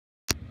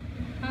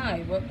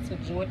Hi, welcome to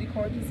Joy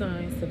Decor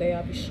Designs. Today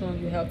I'll be showing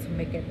you how to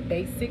make a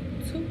basic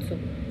tutu.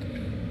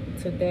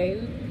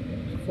 Today,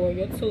 for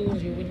your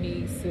tools, you will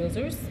need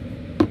scissors,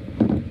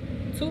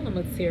 tulle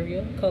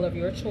material, color of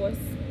your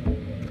choice,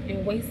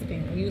 and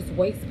waistband. I use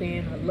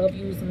waistband. I love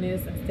using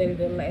this instead of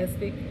the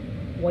elastic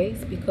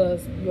waist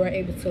because you are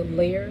able to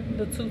layer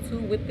the tutu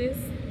with this.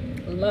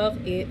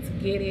 Love it.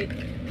 Get it.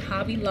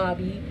 Hobby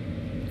Lobby,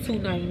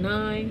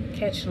 $2.99.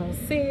 Catch it on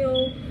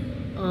sale.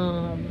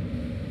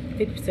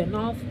 50%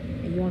 off.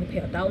 And you only pay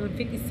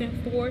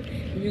 $1.50 for it.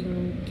 And you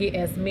can get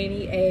as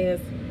many as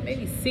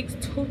maybe 6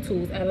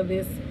 tutus out of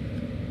this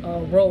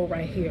roll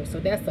right here. So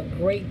that's a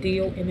great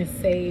deal, and it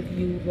saves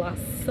you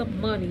lots of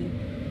money.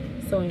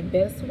 So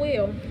invest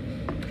well.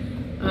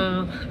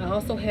 I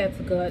also had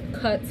to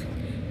cut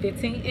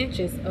 15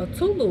 inches of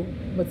tulle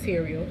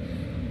material.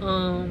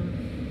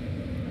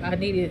 I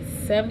needed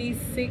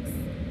 76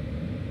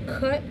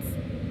 cuts.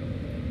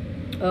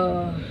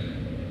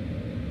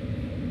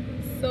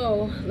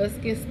 So let's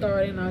get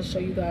started, and I'll show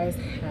you guys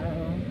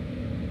how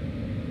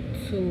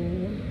to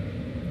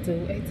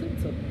do a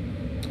tutu.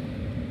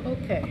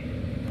 Okay,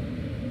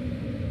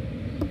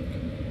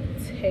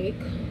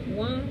 take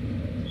one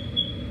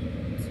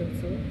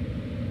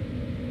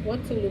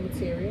tulle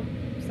material.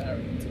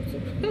 Sorry,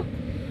 tutu.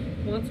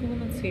 One tulle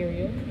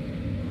material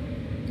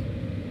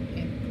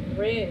and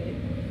thread it.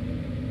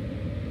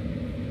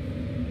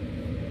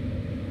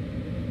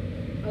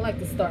 I like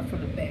to start from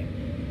the back.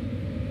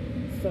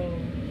 So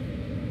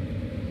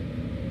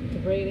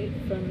thread it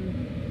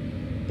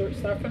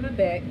start from the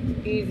back,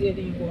 easier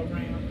than you go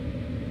around.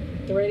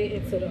 Thread it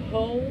into the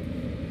hole,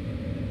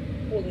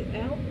 pull it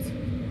out.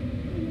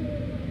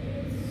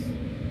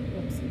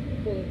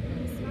 Pull it,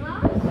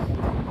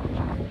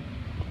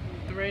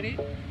 thread it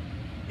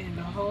in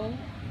the hole.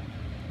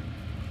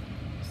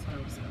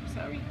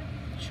 Sorry.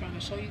 Trying to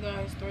show you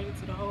guys. Thread it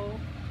to the hole,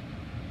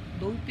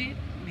 loop it,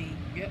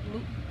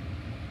 loop,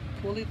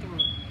 pull it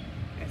through.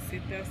 That's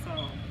it, that's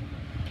all.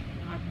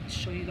 I'll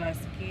show you guys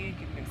again.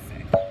 Give me a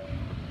sec.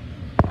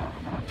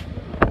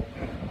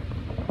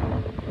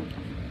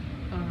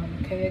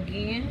 Okay,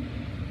 again,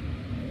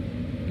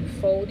 you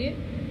fold it.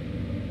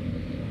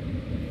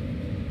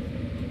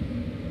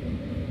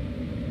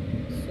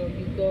 So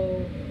you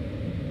go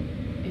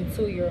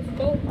into your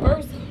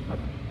first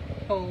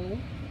hole.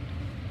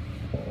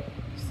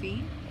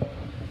 See?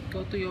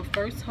 Go through your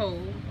first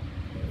hole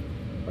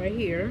right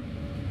here.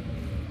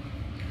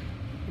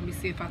 Let me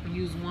see if I can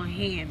use one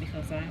hand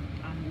because I'm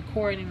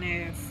recording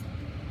as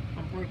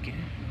I'm working.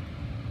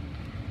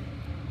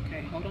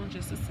 Okay, hold on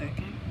just a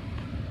second.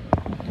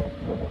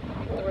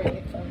 Thread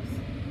it first.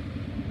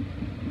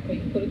 Okay,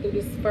 you put it through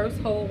this first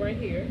hole right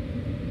here.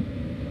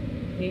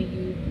 Then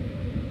you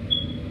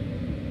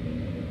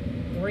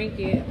bring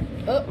it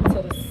up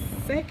to the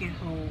second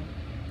hole.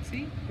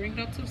 See? Bring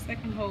it up to the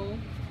second hole.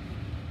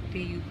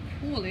 Then you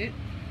pull it.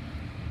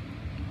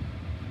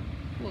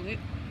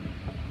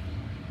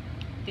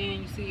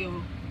 Then you see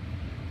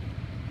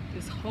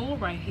this hole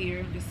right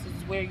here. This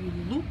is where you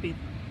loop it.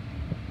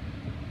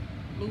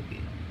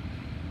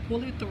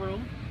 Pull it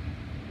through.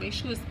 Make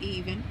sure it's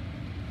even.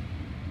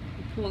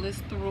 You pull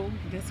this through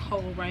this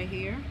hole right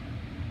here,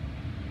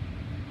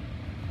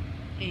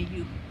 and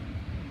you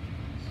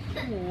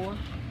pull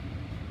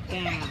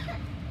down.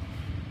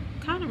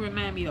 Kind of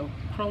remind me of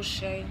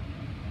crochet.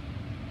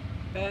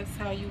 That's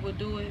how you would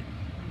do it.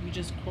 You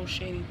just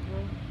crochet it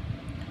through.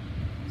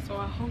 So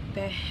I hope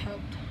that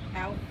helped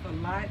out a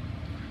lot.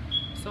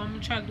 So I'm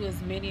gonna try to do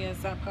as many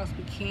as I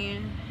possibly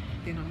can.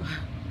 Then I'm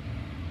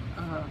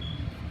gonna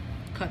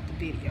cut the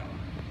video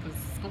because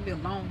it's gonna be a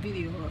long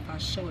video if I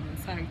show the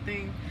entire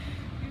thing.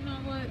 You know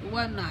what?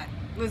 Why not?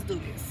 Let's do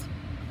this.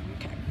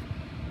 Okay.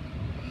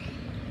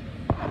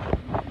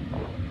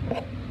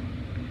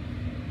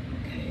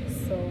 Okay.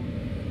 So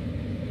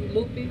you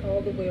loop it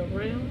all the way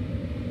around,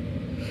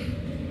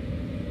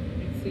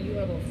 and so you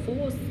have a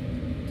full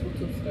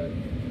tutu skirt.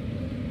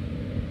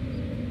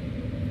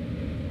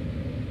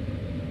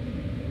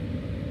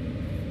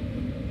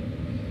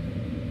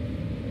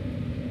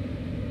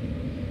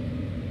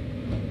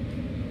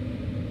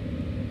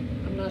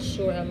 Not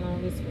sure how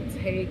long this will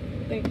take.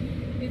 I think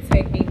it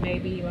take me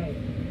maybe like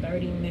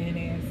 30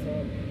 minutes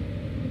or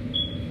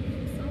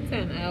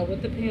sometimes an hour.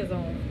 It depends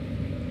on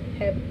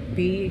how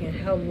big and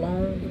how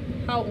wide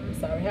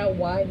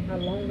and how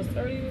long the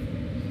skirt is.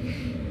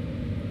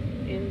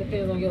 And it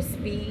depends on your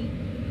speed.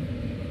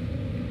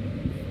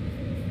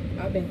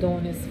 I've been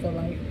doing this for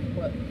like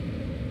what,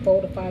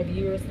 4 to 5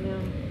 years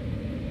now.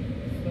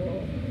 So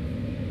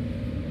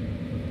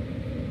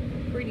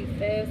I'm pretty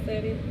fast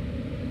at it.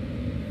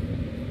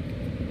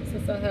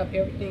 Since I have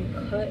everything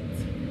cut,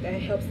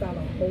 that helps out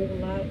a whole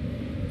lot.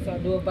 So I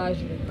do advise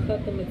you to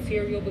cut the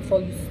material before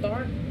you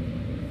start.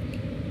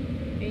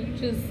 And you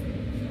just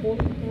pull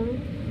it through,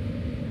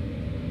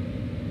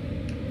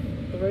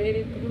 thread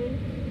it through,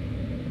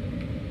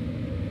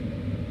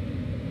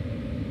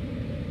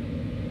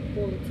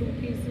 pull the 2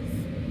 pieces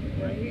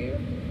right here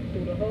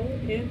through the hole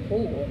and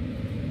pull.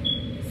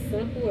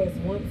 Simple as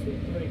 1, 2,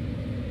 3.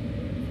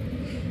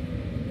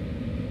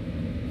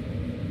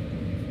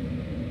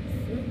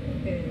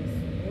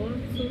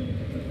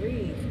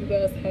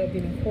 guys have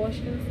any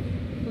questions,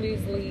 please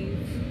leave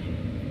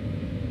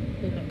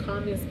in the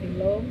comments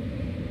below,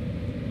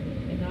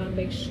 and I'll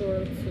make sure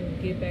to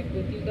get back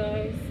with you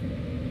guys.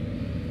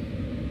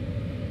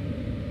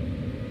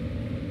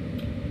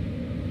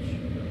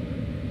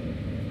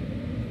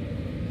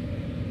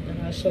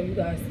 And I'll show you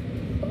guys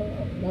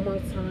one more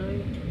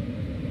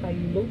time how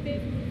you loop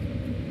it.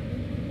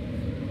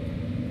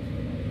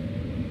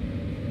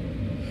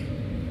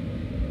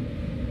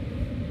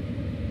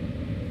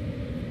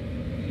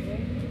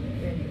 Okay,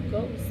 there you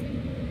go. See,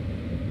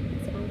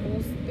 it's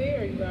almost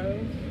there, you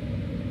guys.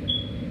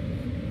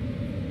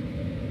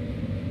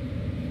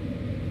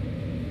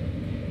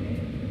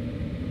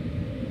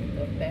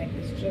 The back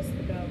is just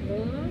about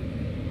done.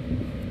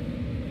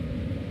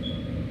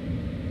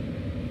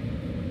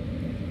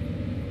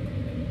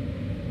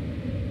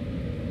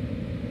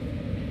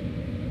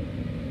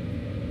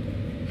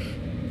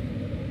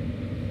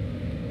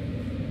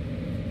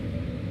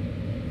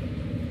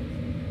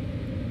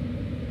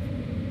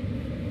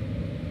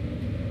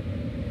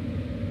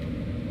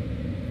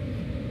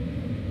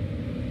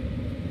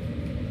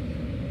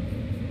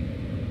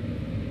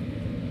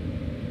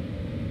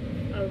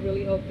 I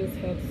really hope this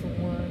helps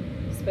someone,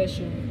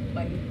 especially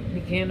like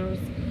beginners,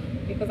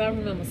 because I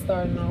remember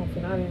starting off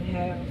and I didn't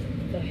have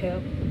the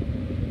help.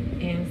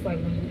 And it's like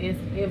when you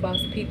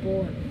inbox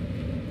people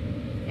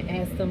and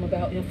ask them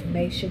about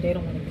information, they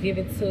don't want to give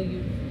it to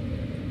you.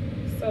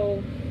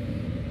 So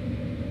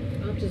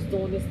I'm just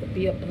doing this to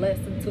be a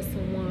blessing to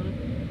someone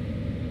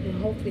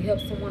and hopefully help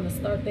someone to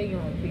start their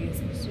own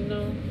business. You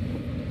know,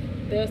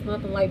 there's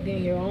nothing like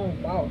being your own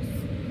boss,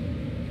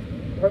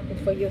 working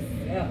for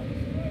yourself.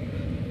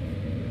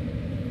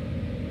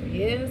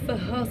 Yeah, it's a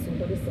hustle,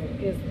 but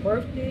it's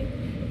worth it.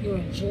 You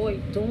enjoy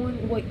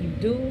doing what you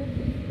do,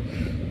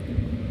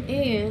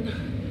 and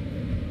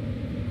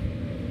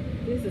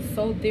this is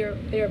so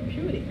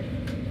therapeutic.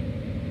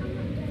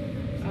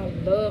 I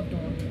love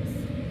doing this.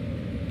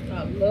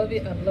 I love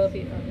it. I love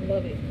it. I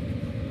love it.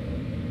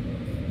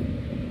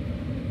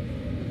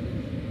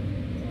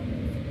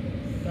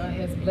 God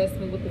has blessed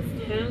me with this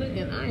talent,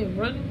 and I am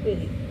running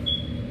with it.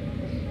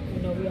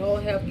 You know, we all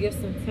have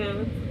gifts and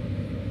talents.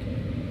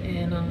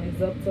 And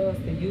it's up to us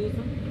to use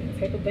them and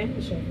take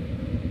advantage of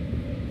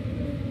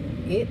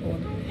it, or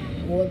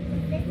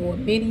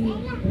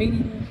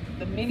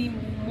many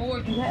more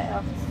you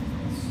have.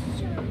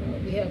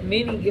 We have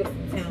many gifts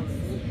and talents.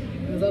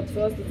 It's up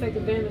to us to take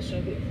advantage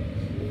of it.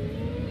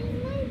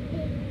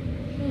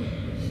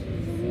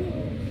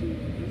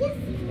 So,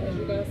 as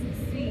you guys can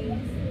see,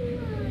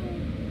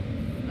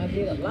 I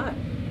did a lot.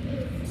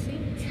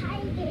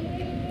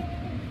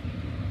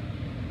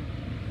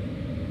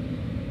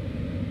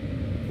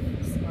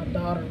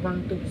 Daughter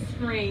run through the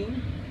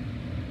screen.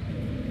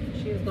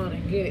 She's gonna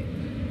get it.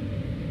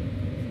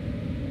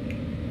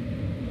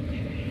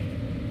 Okay.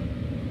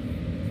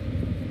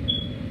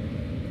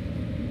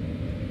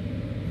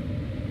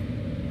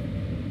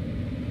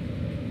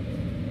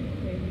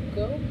 There you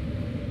go.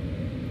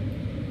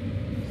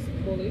 Just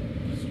pull it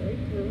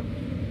straight through.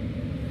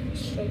 I'll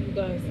show you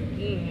guys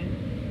again.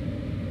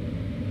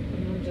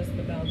 And I'm just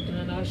about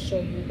done. I'll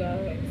show you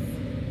guys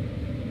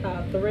how I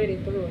thread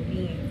it through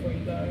again for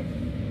you guys.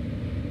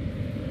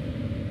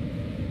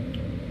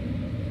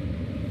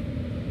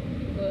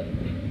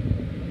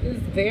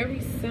 It's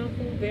very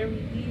simple,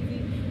 very easy.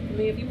 I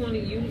mean, if you want to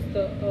use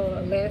the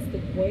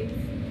elastic waist,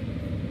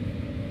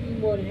 you're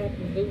more than happy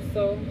to do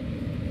so.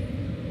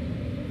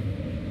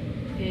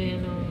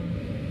 And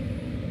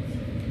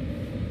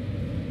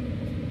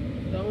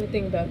the only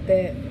thing about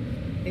that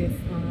is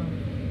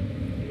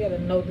you gotta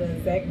know the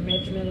exact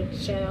measurement of the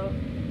child,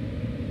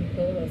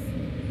 because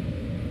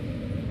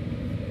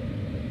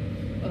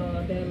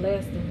that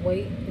elastic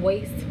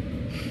waist,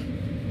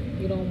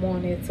 you don't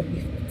want it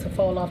to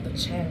fall off the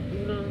child.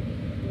 You know,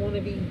 you want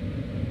to be,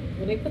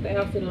 when they put the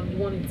outfit on, you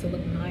want it to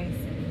look nice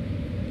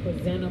and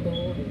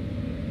presentable.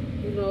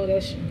 You know,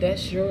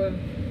 that's your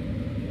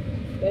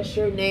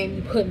name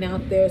you putting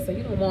out there, so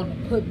you don't want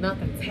to put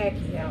nothing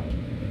tacky out.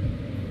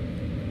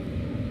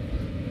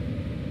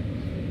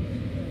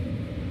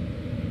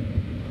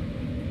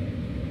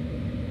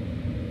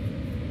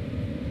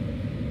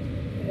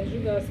 As you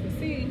guys can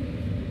see,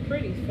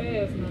 pretty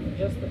fast, and I'm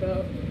just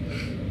about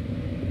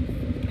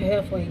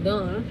halfway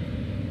done.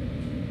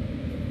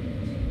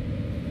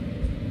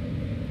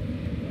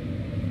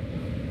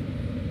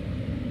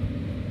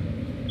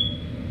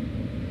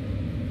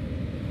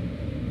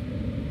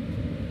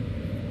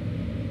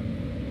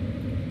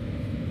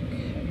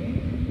 Okay.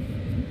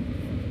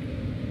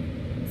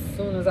 As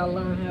soon as I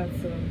learn how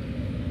to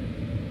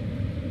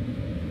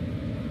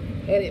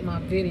edit my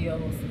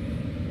videos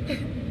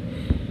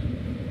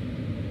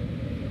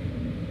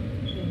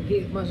and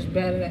get much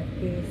better at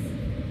this,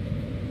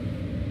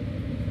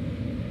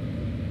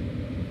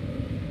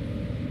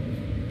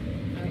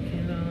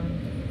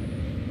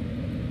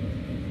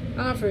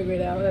 I'll figure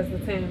it out as the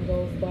time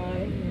goes by,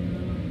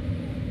 and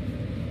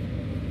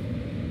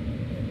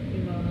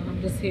you know,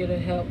 I'm just here to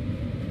help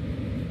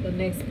the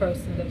next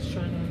person that's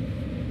trying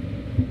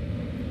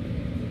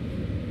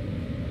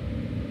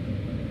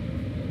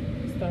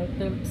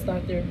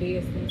start their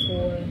business,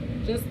 or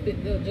just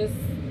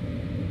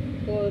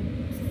or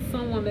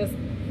someone that's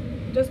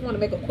just want to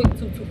make a quick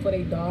tutu for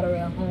their daughter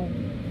at home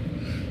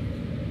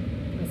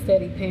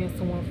instead of paying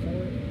someone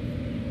for it.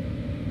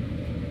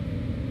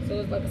 So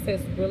it's, like I said,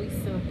 it's really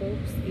simple,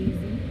 it's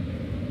easy.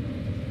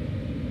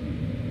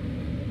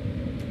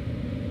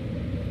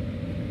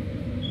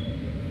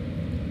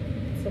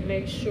 To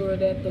make sure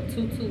that the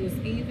tutu is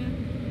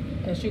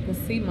even, as you can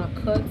see, my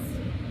cuts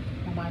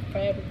on my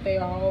fabric, they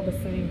are all the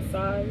same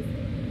size.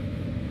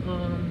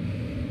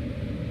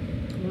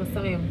 Once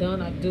I am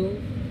done, I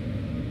do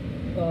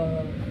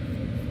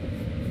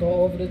go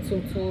over the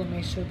tutu and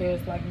make sure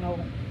there's like no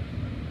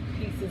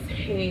pieces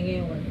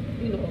hanging, or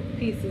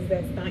pieces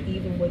that's not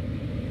even with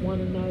one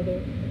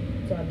another.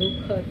 So I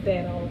do cut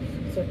that off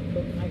so it can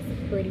look nice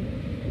and pretty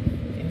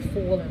and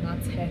full and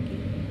not tacky.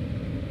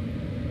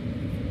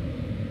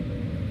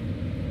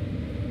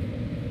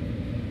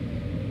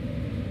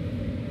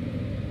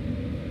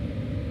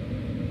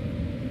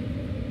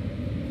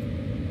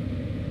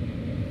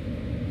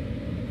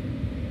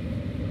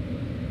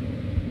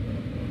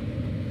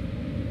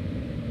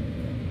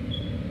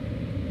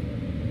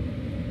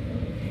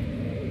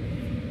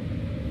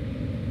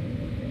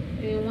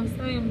 And once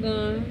I am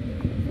done,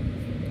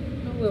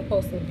 I will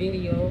post a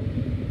video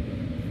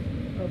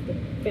of the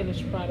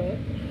finished product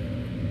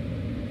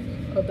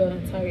of the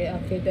entire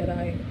outfit that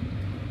I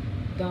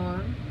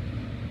done.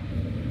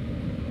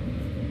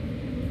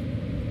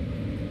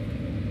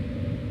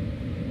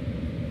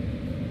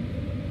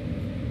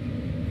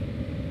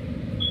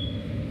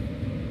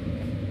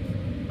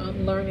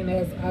 I'm learning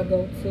as I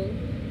go too,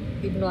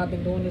 even though I've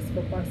been doing this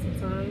for quite some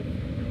time.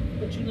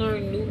 But you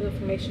learn new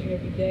information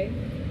every day.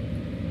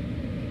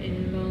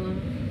 And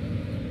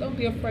don't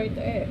be afraid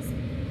to ask.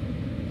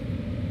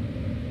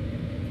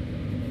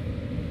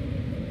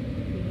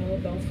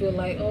 Don't feel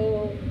like,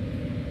 oh,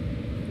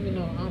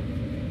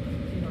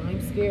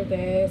 I'm scared to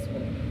ask,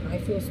 or I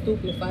feel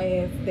stupid if I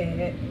ask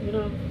that.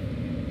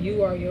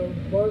 You are your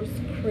worst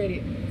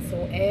critic,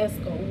 so ask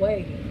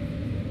away.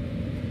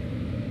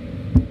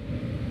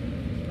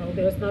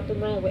 There's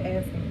nothing wrong with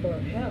asking for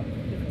help.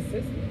 Be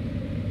consistent.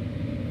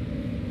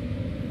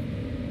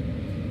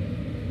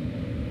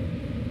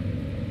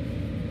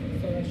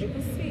 As you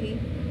can see,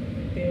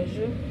 there's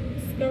your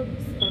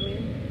skirts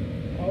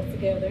coming all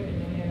together,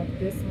 and I have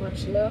this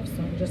much left, so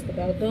I'm just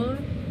about done.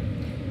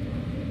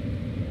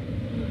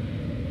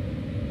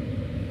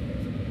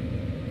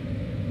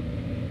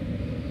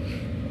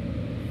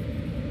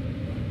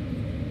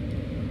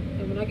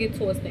 And when I get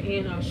towards the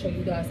end, I'll show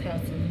you guys how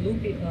to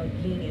loop it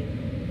again.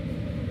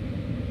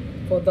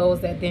 For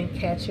those that didn't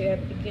catch it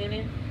at the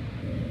beginning,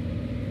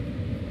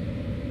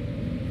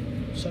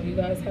 I'll show you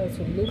guys how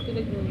to loop it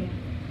again.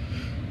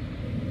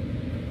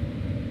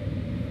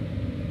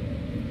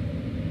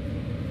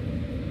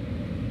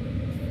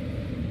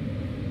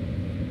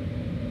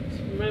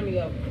 Remind me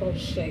of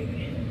crochet.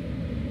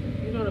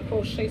 If you know how to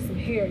crochet some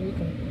hair, you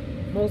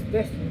can most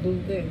definitely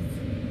do this.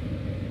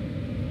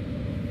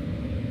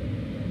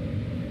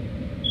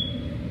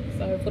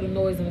 Sorry for the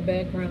noise in the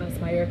background. That's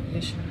my air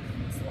conditioner.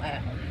 It's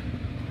loud.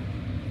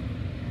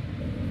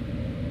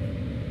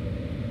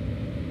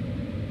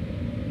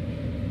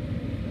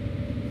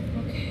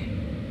 Okay.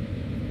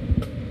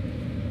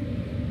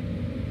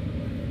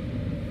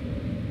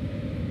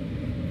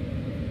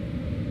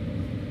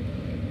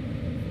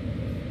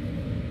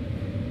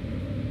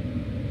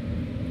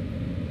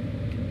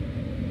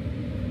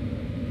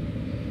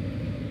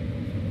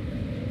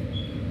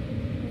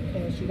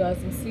 As you guys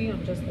can see,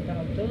 I'm just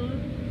about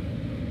done.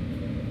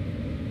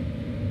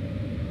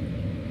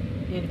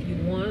 And if you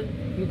want,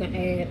 you can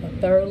add a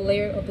third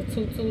layer of the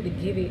tutu to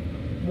give it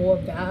more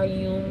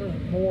volume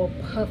and more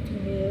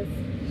puffiness.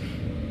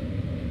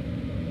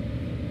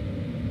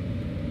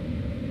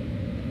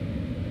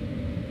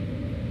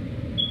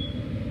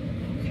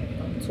 Okay,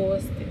 I'm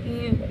towards the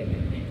end. Wait a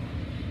minute.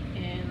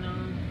 And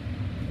I'm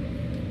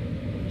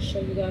going to show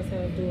you guys how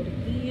to do it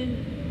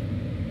again.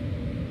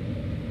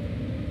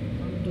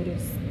 Do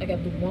this. I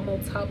gotta do one more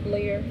top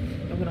layer,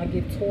 and when I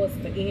get towards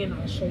the end,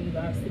 I'll show you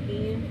guys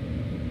again.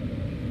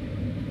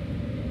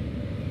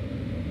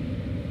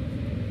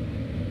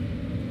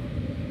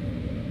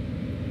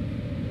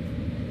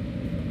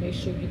 Make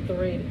sure you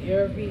thread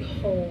every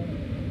hole.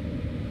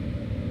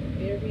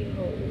 Every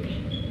hole.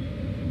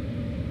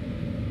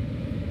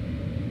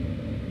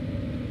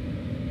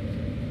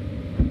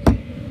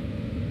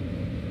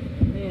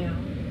 Now,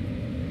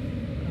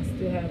 I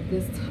still have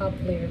this top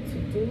layer to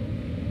do.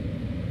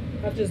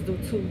 I just do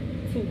two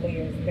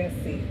layers, that's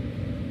it.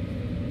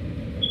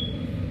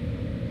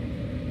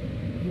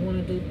 You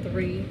want to do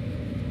 3,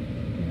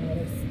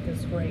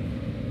 that's great.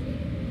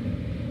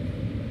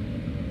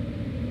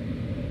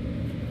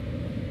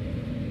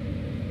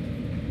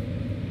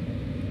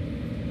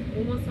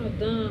 And once I'm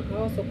done, I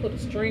also put a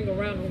string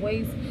around the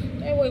waist.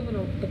 That way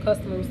when the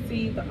customer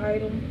receives the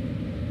item,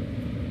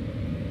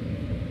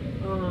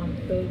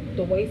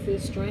 the waist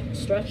is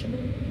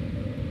stretchable.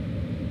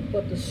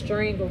 But the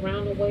string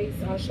around the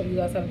waist, I'll show you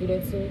guys how to do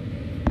that too.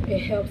 It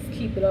helps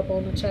keep it up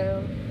on the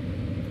child.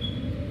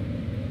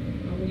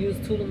 I'm gonna use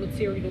Tutu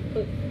material to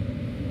put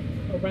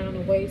around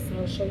the waist, and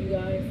I'll show you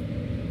guys.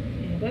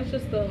 And that's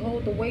just to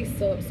hold the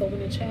waist up, so when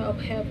the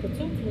child have the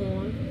tutu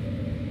on,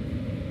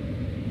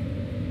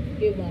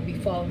 it won't be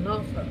falling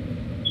off her.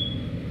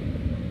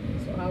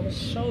 So I will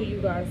show you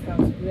guys how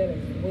to do that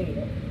as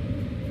well.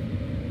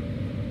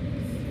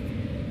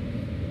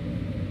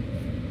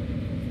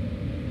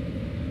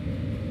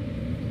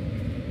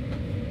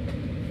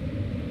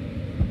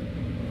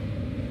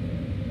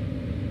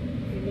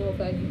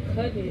 Like you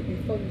cut it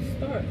before you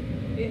start,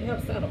 it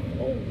helps out a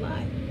whole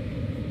lot.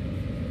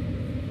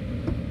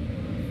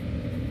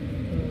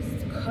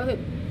 Just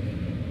cutting,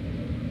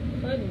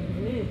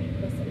 man,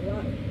 that's a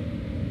lot.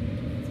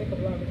 Take a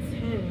lot of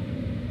time,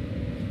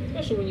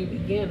 especially when you're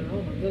beginner.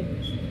 Oh my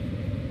goodness!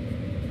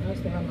 I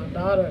used to have my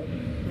daughter,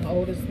 my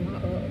oldest, my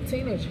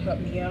teenager, help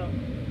me out.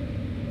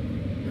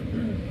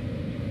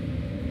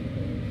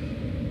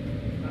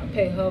 I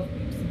pay her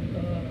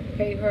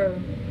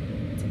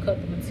to cut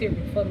the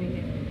material for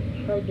me.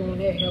 Her doing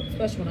that helps,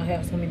 especially when I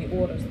have so many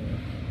orders,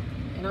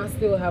 and I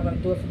still have her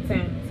do it from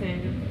time to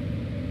time.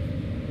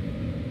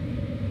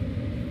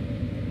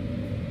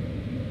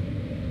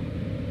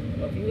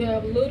 But if you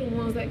have little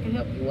ones that can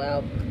help you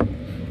out,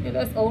 and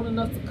that's old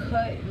enough to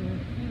cut, and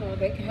you know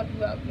they can help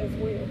you out as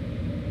well.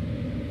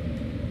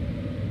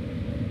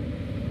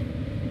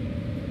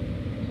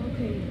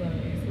 Okay, you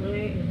guys, I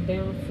am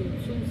down to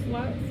 2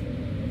 slots.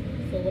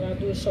 So what I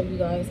do is show you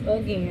guys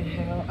again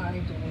how I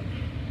do it.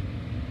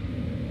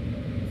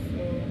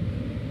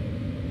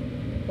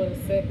 For the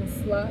second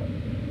slot,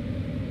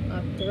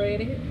 I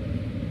thread it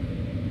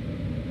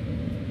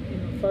in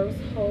the first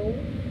hole.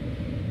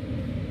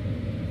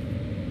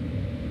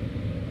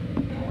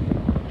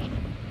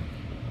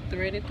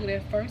 Thread it through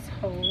that first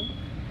hole.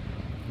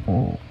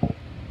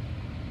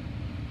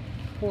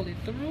 Pull it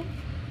through.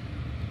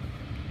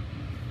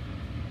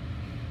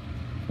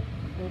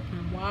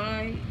 Open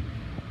wide.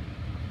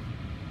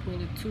 Pull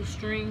the 2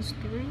 strings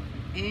through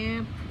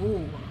and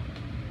pull.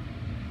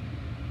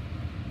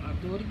 I'll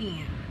do it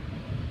again.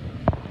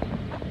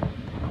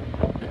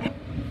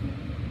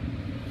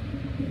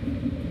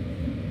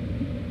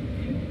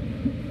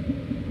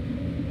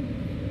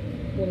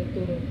 Pull it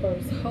through the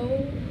first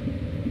hole.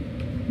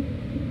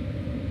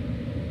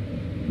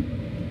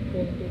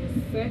 Pull it through the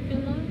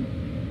second one.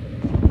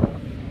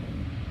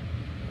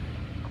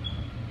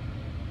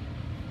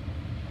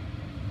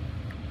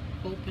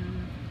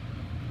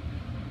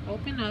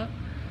 Open up.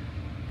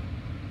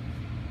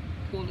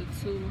 Pull the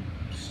 2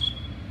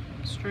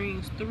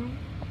 strings through.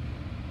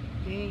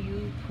 Then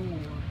you pull.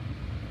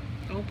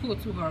 Don't pull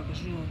too hard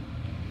because you'll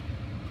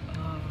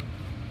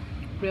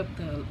rip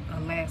the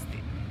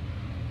elastic.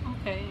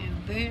 Okay, and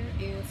there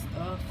is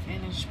the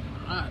finished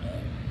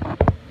product.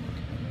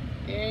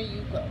 There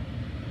you go.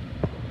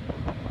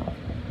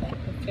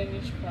 The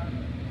finished product.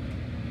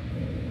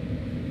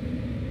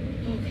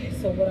 Okay,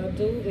 so what I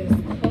do is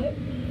cut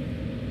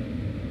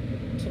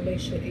to make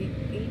sure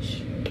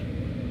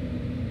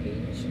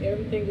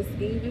everything is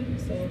even.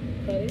 So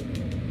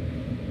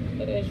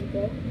cut as you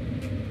go.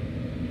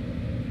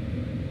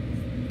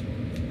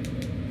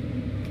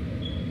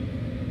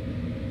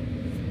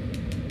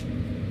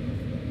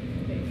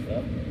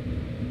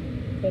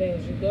 Cut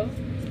as you go.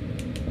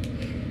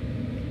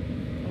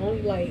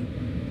 Only like,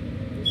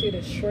 you see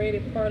the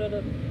shredded part of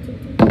the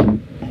tutu?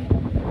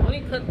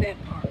 Only cut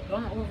that part.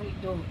 Don't overly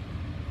do it.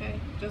 Okay?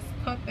 Just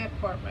cut that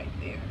part right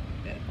there.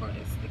 That part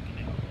is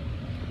sticking out.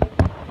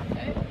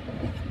 Okay?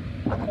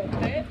 Cut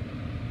that.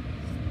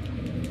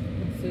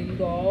 So you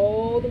go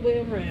all the way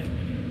around.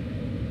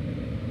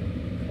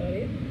 Cut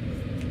it.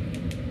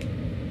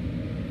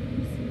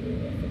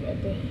 See, I forgot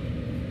to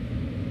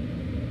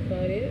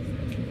cut it.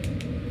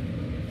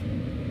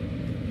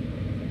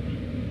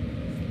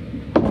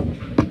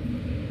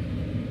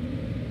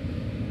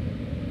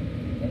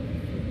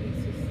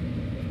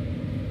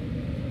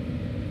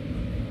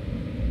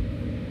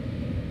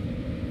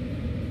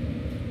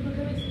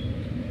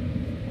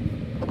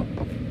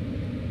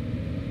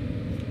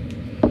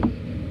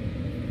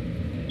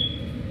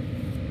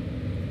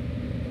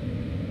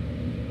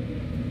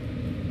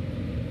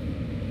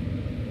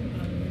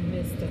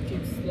 A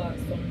few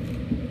slots, so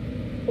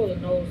pull the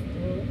nose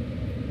through.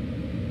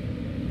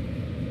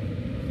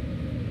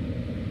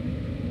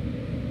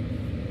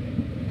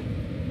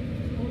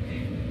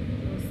 Okay,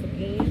 once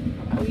again,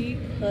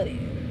 re-cut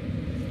it,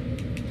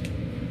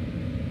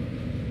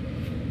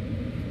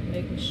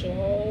 making sure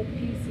all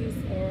pieces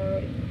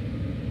are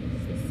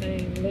the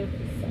same length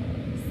and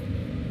size,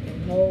 and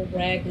no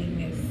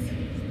raggedness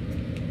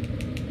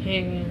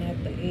hanging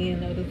at the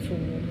end of the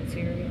tool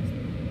material.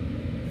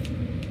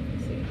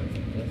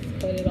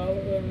 Cut it all the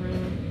way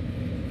around.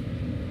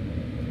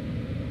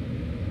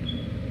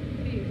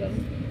 There you go.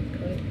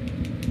 Cut.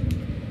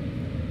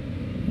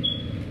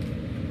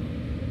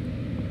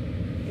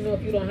 You know,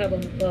 if you don't have a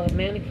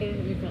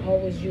mannequin, you can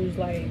always use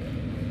like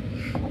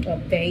a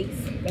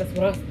vase. That's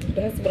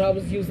what I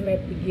was using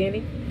at the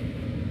beginning,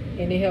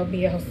 and it helped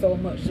me out so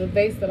much. The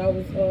vase that I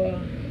was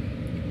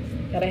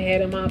that I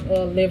had in my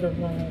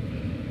living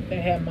room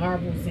that had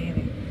marbles in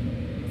it.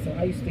 So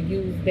I used to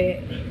use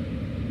that.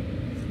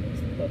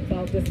 But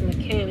bought this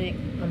mannequin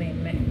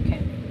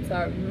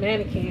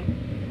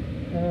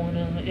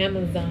on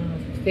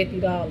Amazon for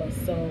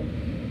 $50. So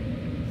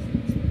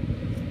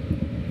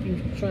if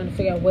you're trying to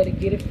figure out where to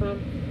get it from,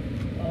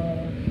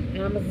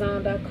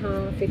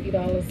 Amazon.com,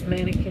 $50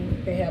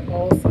 mannequin. They have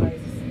all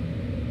sizes.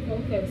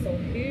 Okay, so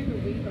here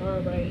we are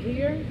right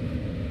here.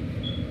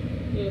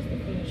 Here's the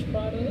finished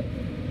product.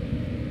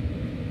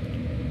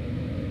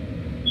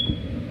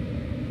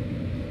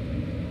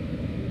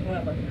 We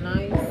have a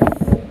nice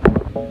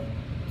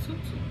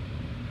tutu.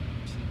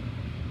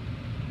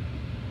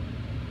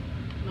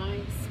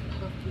 Nice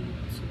puffy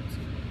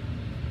tutu.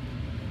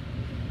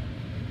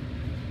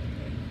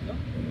 There you go.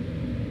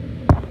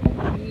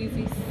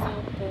 Easy,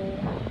 simple.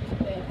 If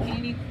you have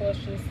any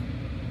questions,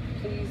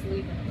 please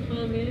leave a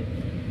comment,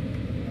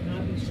 and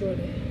I'll be sure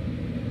to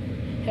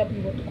help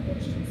you with the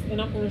questions. And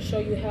I'm going to show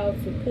you how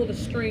to pull the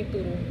string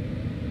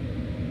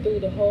through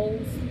the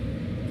holes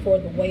for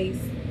the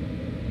waist.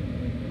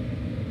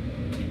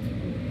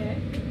 Okay.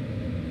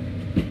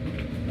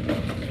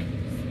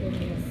 Just give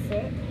me a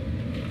sec.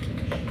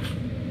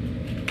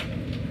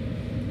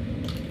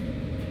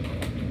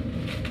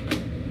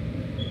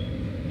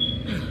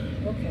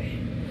 Okay.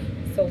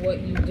 So what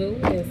you do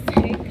is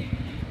take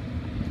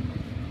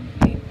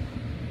a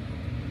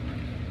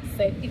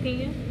safety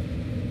pin.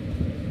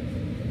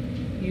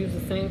 Use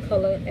the same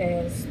color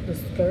as the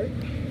skirt,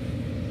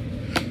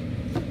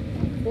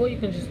 or you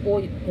can just or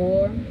you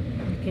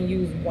can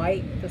use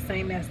white, the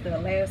same as the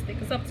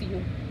elastic. It's up to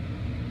you.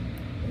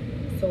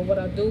 So what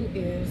I do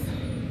is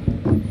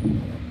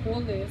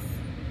pull this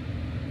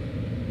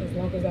as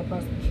long as I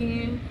possibly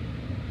can,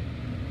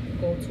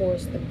 go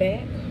towards the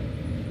back,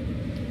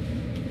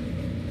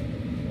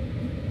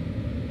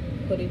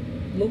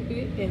 loop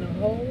it in a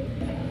hole.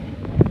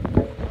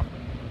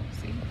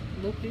 See,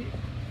 loop it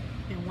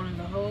in one of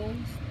the holes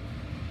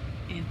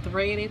and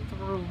thread it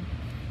through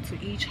to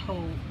each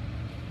hole.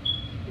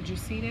 Did you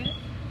see that?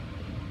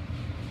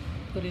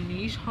 Put in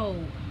each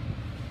hole.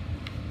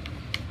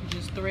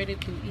 Just thread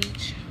it through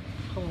each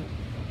hole.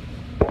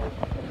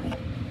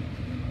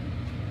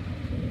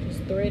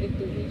 Just thread it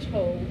through each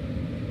hole.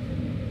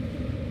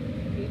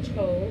 Each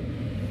hole.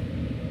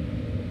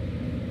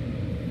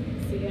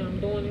 See how I'm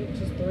doing it?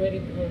 Just thread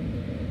it through.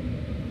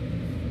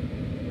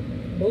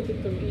 Loop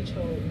it through each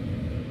hole.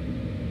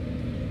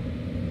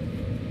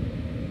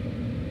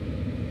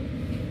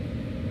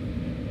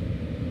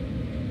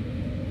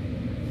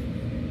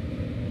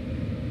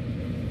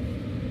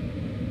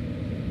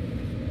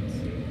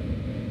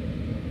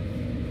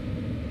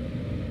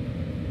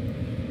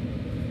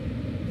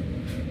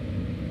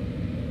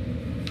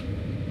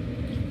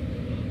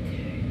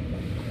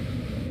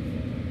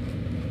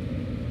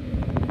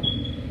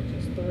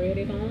 Thread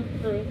it on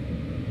through.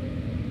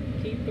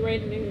 Keep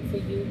threading it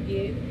until you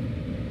get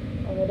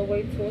all the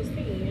way towards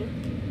the end.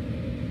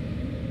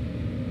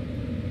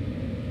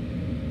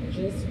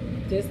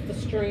 Just the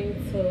string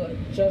to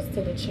adjust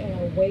to the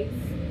child waist.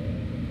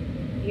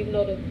 Even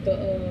though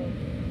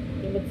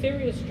the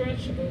material is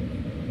stretchable,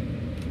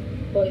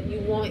 but you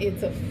want it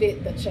to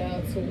fit the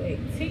child to a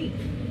T.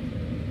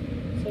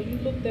 So you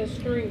loop that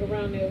string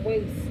around their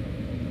waist,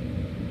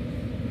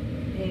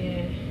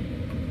 and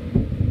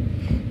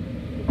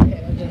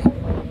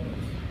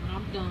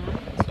I'm done.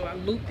 So I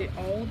looped it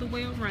all the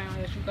way around,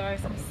 as you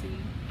guys can see.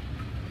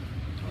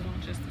 Hold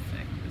on just a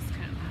second. It's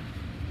kind of,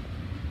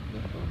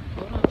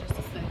 hold on just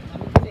a second. Let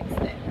me fix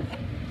that.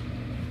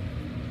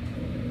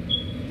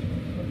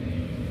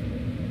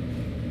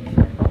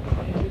 Okay.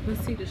 As you can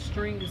see, the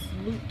string is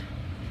looped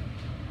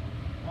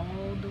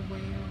all the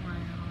way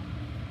around.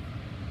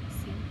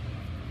 See?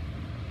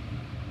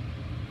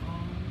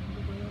 All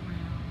the way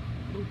around.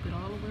 Loop it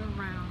all the way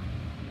around.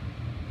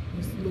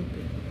 Just loop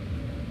it.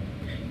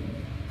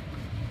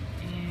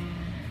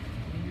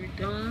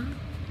 Done,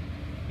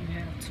 you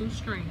have two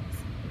strings.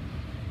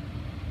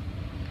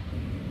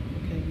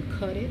 Okay, you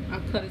cut it. I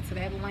cut it to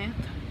that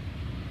length.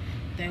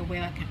 That way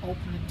I can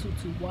open the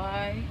tutu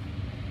wide,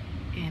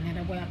 and then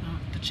that way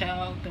the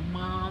child, the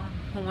mom,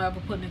 whoever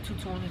putting the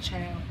tutu on the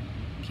child,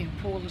 can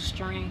pull the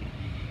string,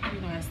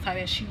 you know, as tight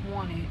as she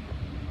wanted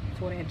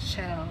for that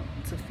child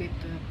to fit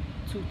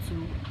the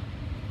tutu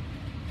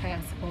how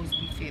it's supposed to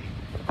be fitted.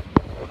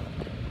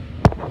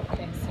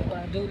 Okay, so what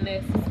I do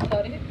next is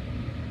cut it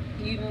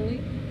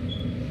evenly.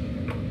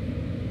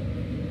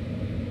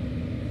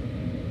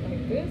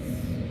 This,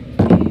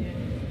 and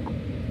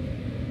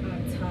I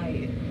tie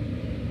it.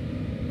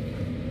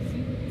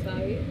 See,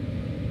 tie it.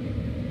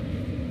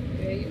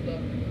 There you go.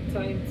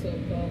 Tie it to a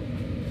bow.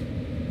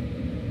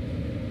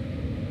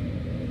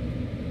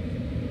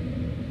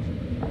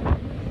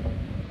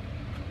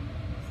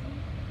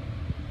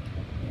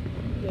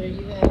 There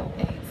you have a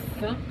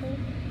simple,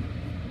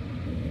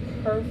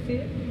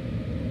 perfect,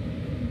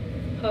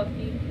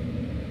 puffy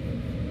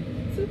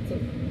tutu.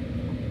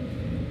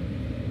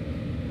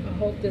 I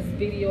hope this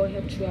video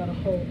helped you out a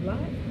whole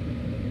lot.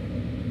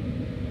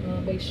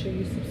 Make sure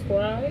you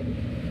subscribe.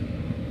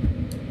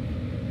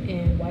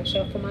 and watch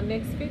out for my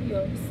next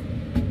videos.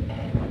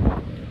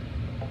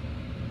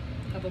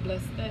 Have a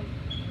blessed day.